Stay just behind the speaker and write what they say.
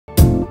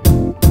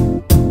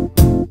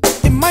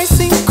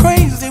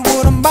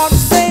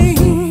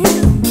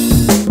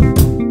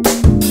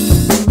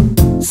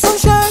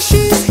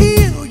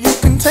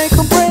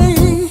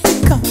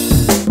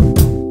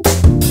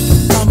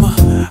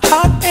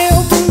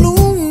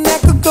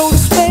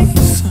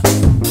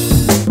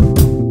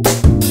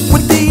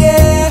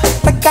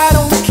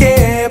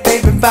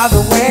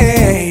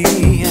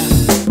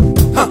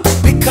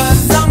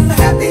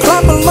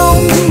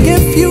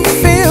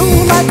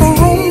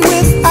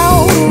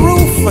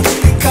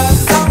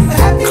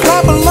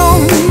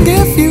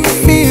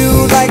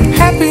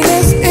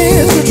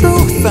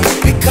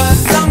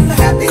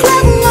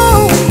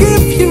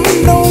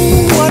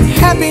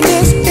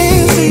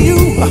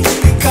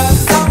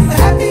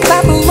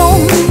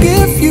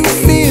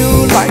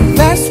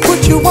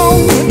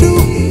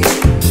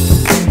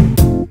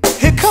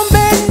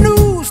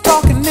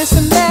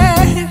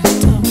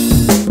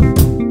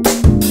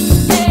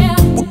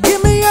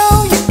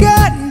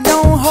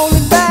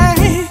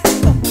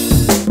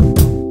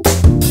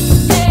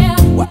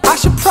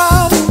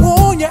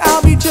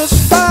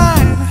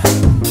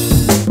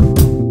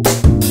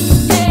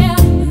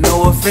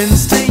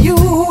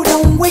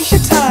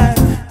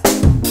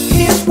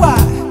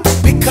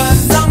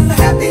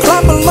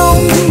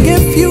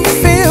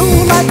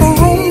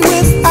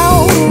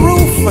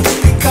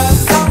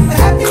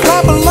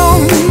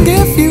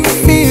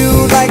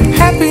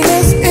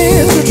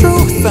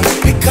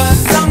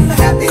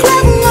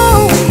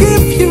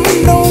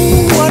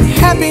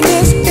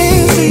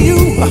into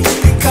you.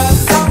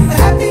 Because I'm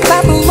happy.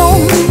 Clap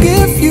along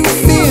if you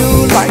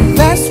feel like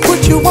that's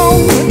what you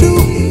want to do.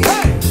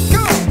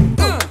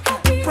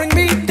 Bring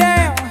me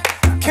down,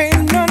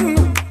 can't none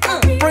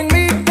bring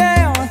me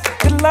down.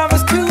 Your love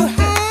is too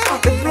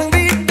hot. Bring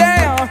me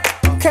down,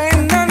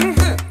 can't none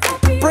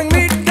bring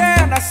me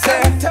down. I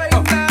said,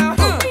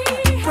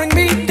 bring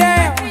me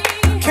down,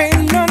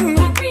 can't none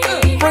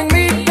bring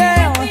me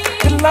down.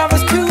 Your love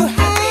is too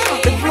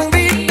hot. Bring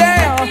me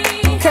down,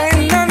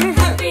 can't none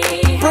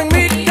bring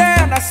me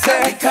down. I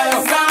said,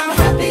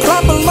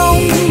 clap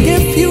along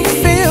if you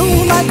feel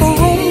like a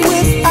room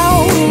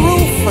without a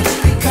roof.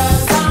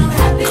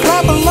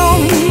 Clap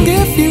along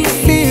if you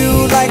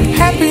feel like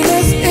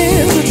happiness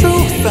is the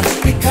truth.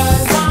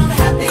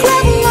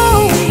 Clap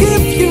along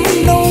if you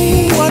know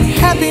what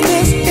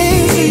happiness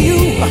is to you.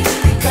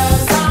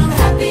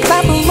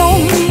 Clap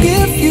along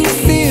if you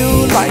feel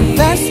like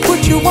that's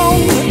what you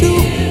want to do.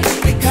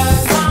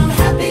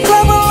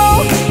 Clap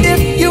along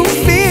if you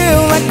feel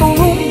like a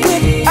room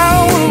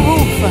without a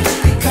roof.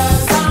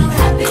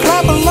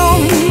 Clap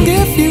along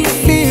if you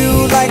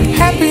feel like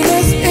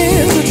happiness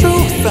is the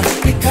truth.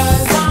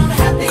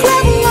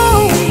 Clap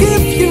along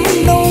if you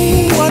know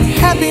what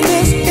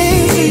happiness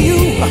is to you.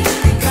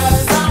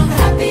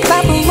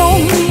 Clap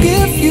along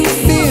if you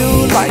feel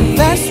like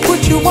that's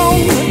what you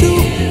want to do.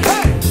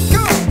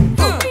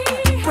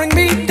 Bring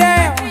me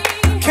down,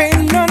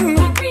 can't none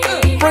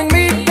bring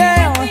me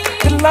down.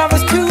 Your love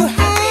is too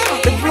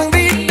hot. Bring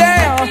me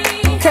down,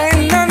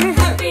 can't none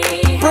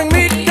bring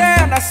me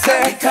down. I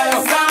said,